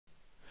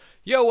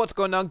Yo, what's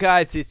going on,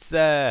 guys? It's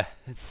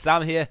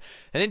Sam here,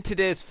 and in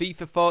today's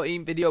FIFA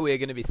 14 video we are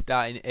going to be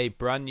starting a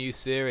brand new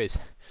series.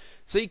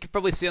 So you can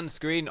probably see on the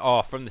screen,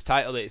 or from the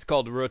title, that it's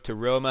called Road to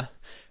Roma,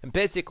 and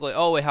basically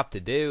all we have to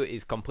do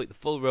is complete the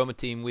full Roma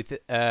team with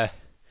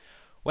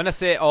when I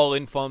say all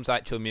informs, I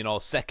actually mean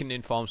all second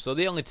informs. So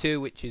the only two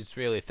which is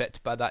really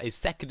affected by that is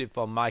second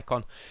inform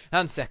Maicon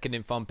and second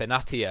inform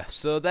Benatia.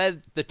 So they're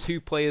the two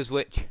players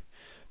which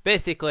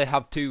basically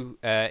have two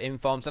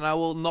informs, and I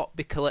will not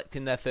be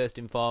collecting their first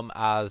inform,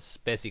 as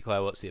basically I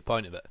won't see the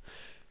point of it.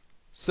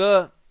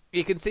 So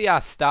you can see our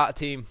start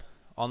team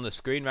on the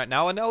screen right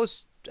now, and I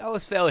was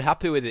fairly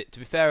happy with it. To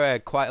be fair, I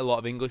had quite a lot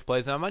of English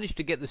players, and I managed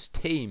to get this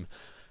team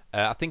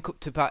I think up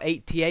to about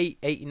 88,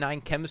 89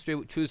 chemistry,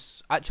 which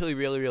was actually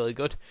really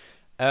good.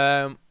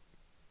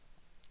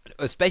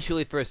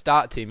 Especially for a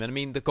start team. And I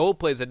mean, the goal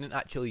players I didn't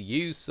actually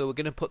use, so we're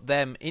going to put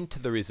them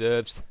into the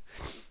reserves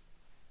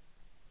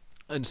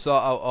and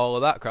sort out all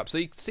of that crap. So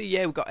you can see,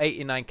 yeah, we've got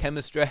 89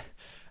 chemistry,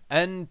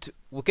 and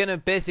we're going to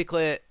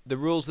basically, the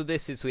rules of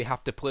this is we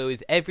have to play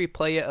with every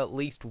player at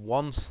least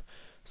once.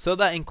 So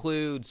that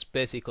includes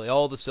basically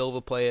all the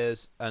silver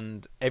players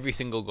and every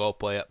single gold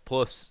player,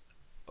 plus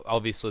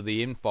obviously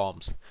the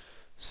informs.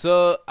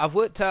 So I've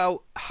worked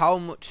out how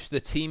much the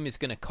team is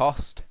going to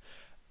cost,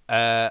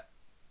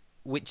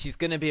 which is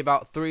going to be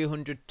about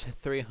 300 to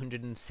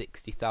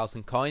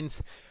 360,000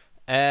 coins.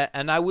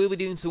 And I will be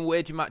doing some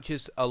wager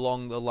matches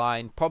along the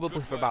line,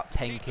 probably for about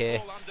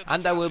 10k,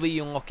 and I will be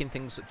unlocking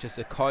things such as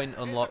the coin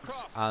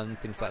unlocks and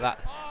things like that.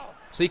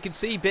 So you can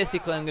see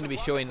basically I'm going to be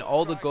showing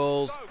all the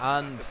goals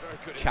and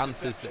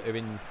chances that are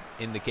in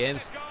the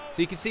games.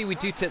 So you can see we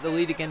do take the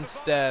lead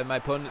against my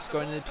opponent,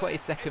 scoring in the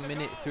 22nd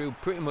minute through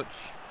pretty much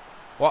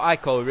what I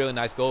call a really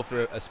nice goal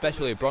for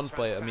especially a bronze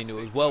player. I mean, it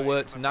was well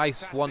worked,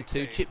 nice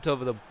 1-2, chipped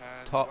over the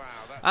top,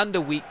 and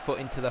a weak foot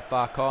into the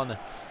far corner.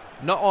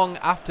 Not long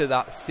after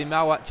that,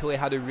 iiSamHDx actually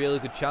had a really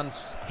good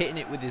chance, hitting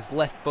it with his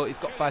left foot. He's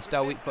got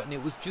 5-star weak foot, and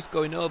it was just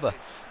going over.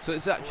 So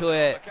it's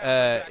actually,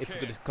 if we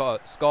could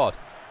have scored,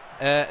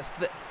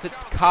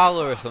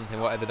 Carla or something,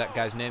 whatever that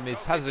guy's name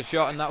is, has a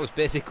shot, and that was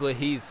basically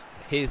his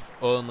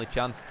only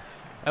chance.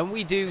 And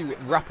we do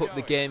wrap up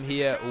the game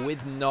here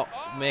with not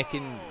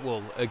making,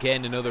 well,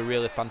 again, another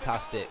really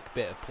fantastic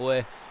bit of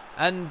play.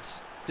 And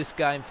this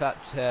guy, in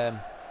fact,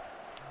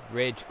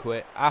 rage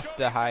quit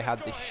after I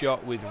had the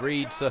shot with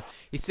Reed, so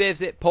he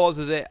saves it,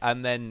 pauses it,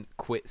 and then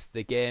quits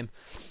the game,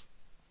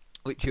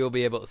 which you'll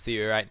be able to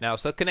see right now.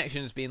 So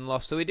connection has been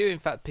lost, so we do in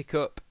fact pick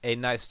up a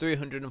nice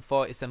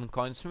 347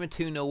 coins from a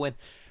 2-0 win,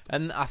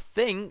 and I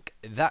think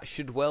that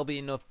should well be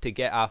enough to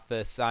get our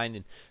first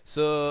signing.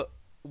 So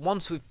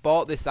once we've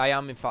bought this, I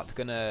am in fact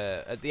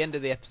gonna, at the end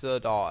of the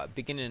episode or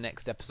beginning of the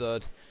next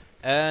episode,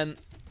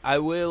 I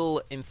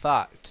will, in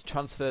fact,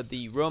 transfer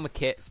the Roma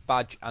kits,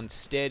 badge and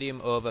stadium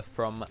over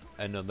from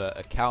another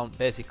account,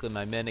 basically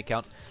my main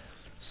account.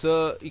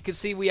 So you can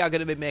see we are going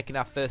to be making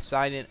our first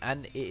signing,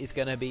 and it is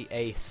going to be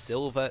a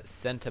silver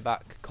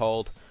centre-back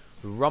called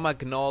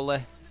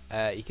Romagnoli.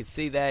 You can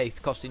see there he's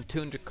costing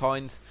 200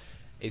 coins.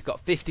 He's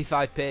got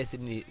 55 pace,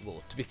 and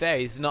well, to be fair,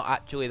 he's not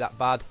actually that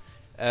bad.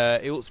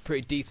 He looks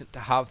pretty decent to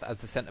have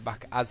as a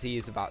centre-back, as he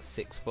is about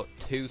 6'2",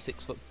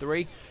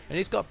 6'3", and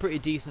he's got pretty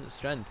decent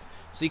strength.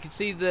 So you can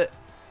see that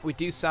we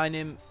do sign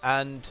him,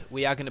 and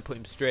we are going to put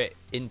him straight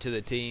into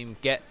the team,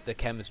 get the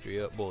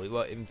chemistry up. Well, it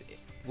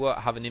won't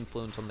have an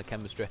influence on the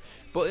chemistry,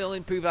 but it'll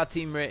improve our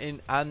team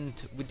rating,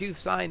 and we do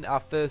sign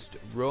our first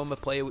Roma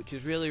player, which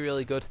is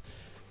really good.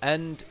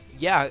 And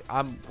yeah,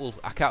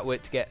 I can't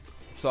wait to get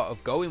sort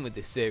of going with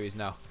this series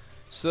now.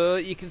 So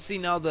you can see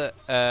now that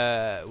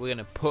we're going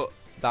to put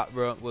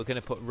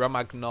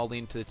Romagnoli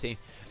into the team,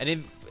 and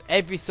if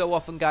every so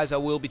often, guys, I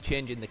will be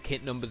changing the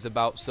kit numbers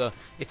about. So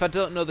if I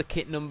don't know the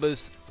kit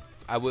numbers,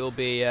 I will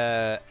be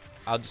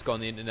I'll just go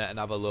on the internet and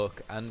have a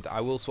look, and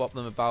I will swap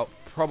them about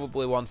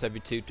probably once every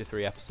 2 to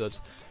 3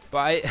 episodes.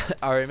 But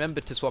I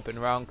remembered to swap it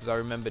around because I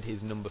remembered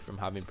his number from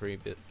having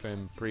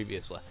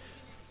previously.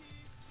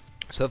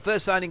 So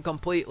first signing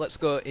complete. Let's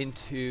go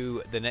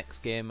into the next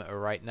game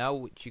right now,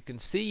 which you can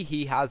see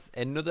he has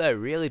another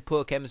really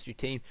poor chemistry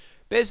team,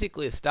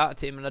 basically a starter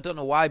team, and I don't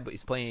know why, but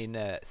he's playing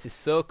Ali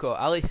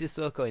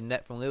Sissoko in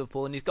net from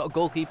Liverpool, and he's got a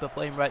goalkeeper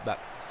playing right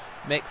back.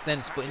 Makes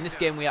sense, but in this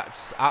game we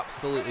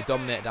absolutely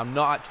dominated. I'm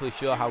not actually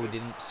sure how we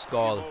didn't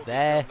score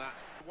there.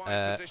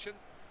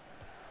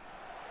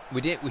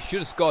 We should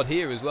have scored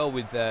here as well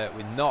with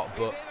not,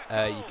 but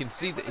you can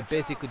see that it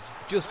basically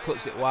just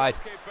puts it wide.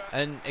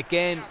 And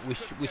again,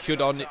 we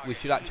should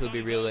actually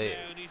be really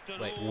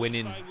like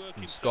winning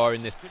and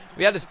scoring this.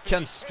 We had a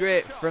chance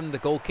straight from the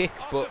goal kick,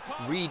 but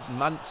Reed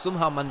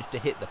somehow managed to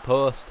hit the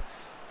post.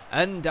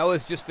 And I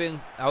was just thinking,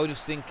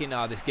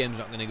 this game's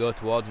not going to go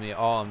towards me at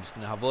all. I'm just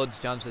going to have loads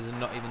of chances and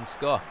not even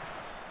score.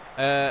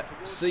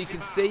 So you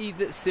can see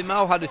that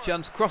iiSamHDx had a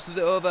chance, crosses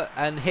it over,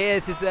 and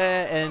Hayes is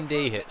there, and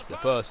he hits the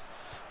post.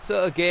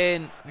 So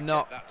again,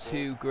 not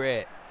too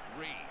great.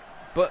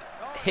 But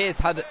Hayes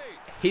had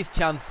his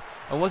chance,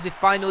 and was he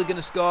finally going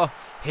to score?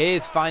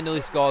 Hayes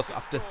finally scores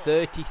after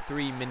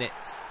 33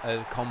 minutes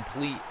of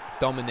complete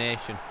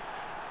domination.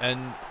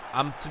 And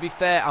to be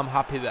fair, I'm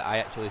happy that I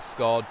actually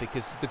scored,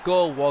 because the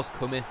goal was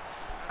coming,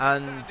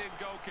 and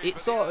it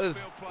sort of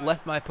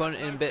left my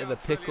opponent in a bit of a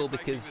pickle,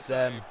 because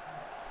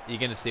you're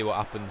going to see what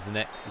happens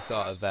next. He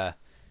sort of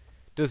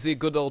does the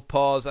good old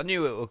pause. I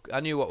knew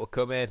what would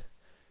come in.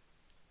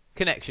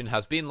 Connection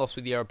has been lost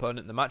with your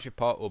opponent. The match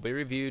report will be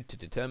reviewed to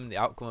determine the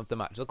outcome of the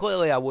match. So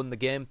clearly I won the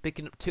game,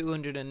 picking up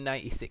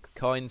 296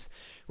 coins,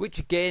 which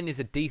again is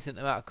a decent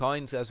amount of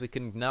coins, as we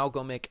can now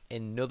go make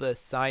another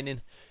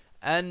signing.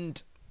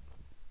 And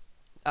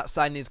that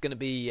signing is going to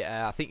be,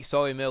 I think you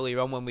saw him earlier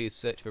on when we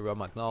searched for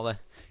Roma.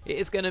 It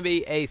is going to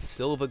be a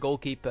silver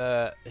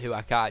goalkeeper who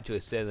I can't actually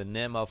say the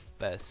name of,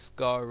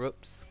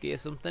 Skorupski or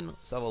something.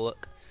 Let's have a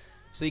look.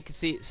 So you can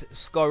see it's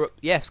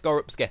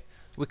Skorupski.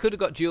 We could have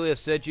got Julio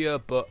Sergio,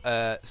 but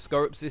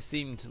Skorupski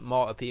seemed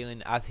more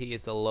appealing, as he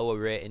is a lower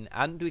rating,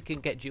 and we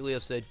can get Julio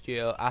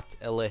Sergio at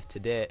a later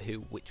date,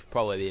 which will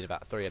probably be in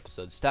about 3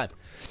 episodes' time.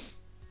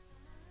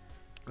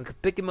 We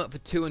could pick him up for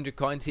 200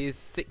 coins. He is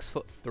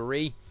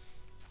 6'3",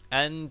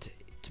 and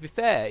to be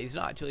fair, he's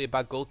not actually a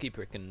bad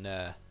goalkeeper. He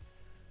can,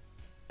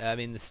 I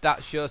mean, the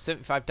stats show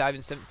 75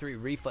 diving, 73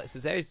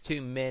 reflexes. There's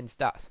 2 main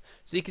stats.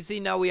 So you can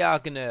see now we are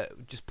going to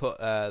just put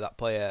that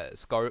player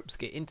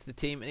Skorupski into the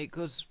team, and it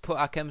does put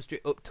our chemistry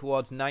up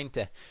towards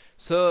 90.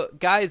 So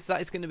guys, that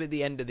is going to be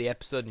the end of the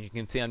episode, and you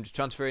can see I'm just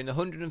transferring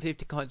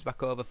 150 coins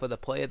back over for the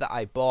player that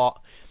I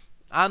bought,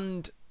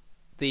 and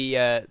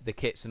the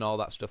kits and all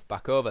that stuff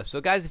back over.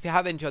 So guys, if you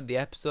have enjoyed the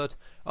episode,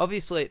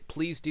 obviously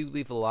please do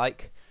leave a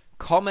like,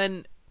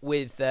 comment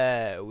with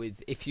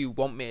if you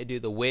want me to do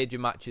the wager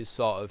matches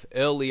sort of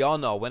early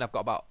on, or when I've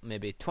got about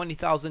maybe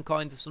 20,000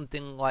 coins or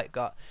something like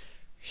that.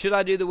 Should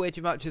I do the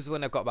wager matches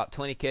when I've got about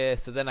 20k,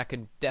 so then I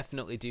can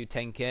definitely do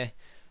 10k,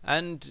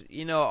 and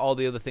you know, all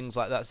the other things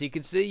like that. So you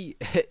can see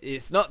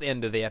it's not the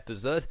end of the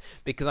episode,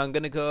 because I'm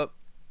going to go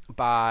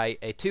by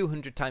a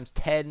 200 times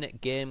 10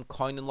 game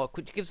coin unlock,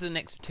 which gives us an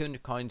extra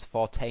 200 coins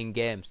for 10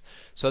 games.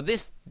 So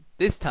this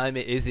time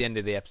it is the end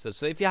of the episode.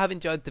 So if you have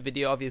enjoyed the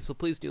video, obviously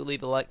please do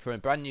leave a like for a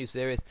brand new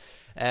series,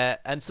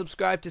 and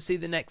subscribe to see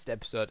the next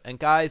episode. And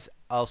guys,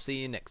 I'll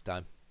see you next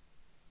time.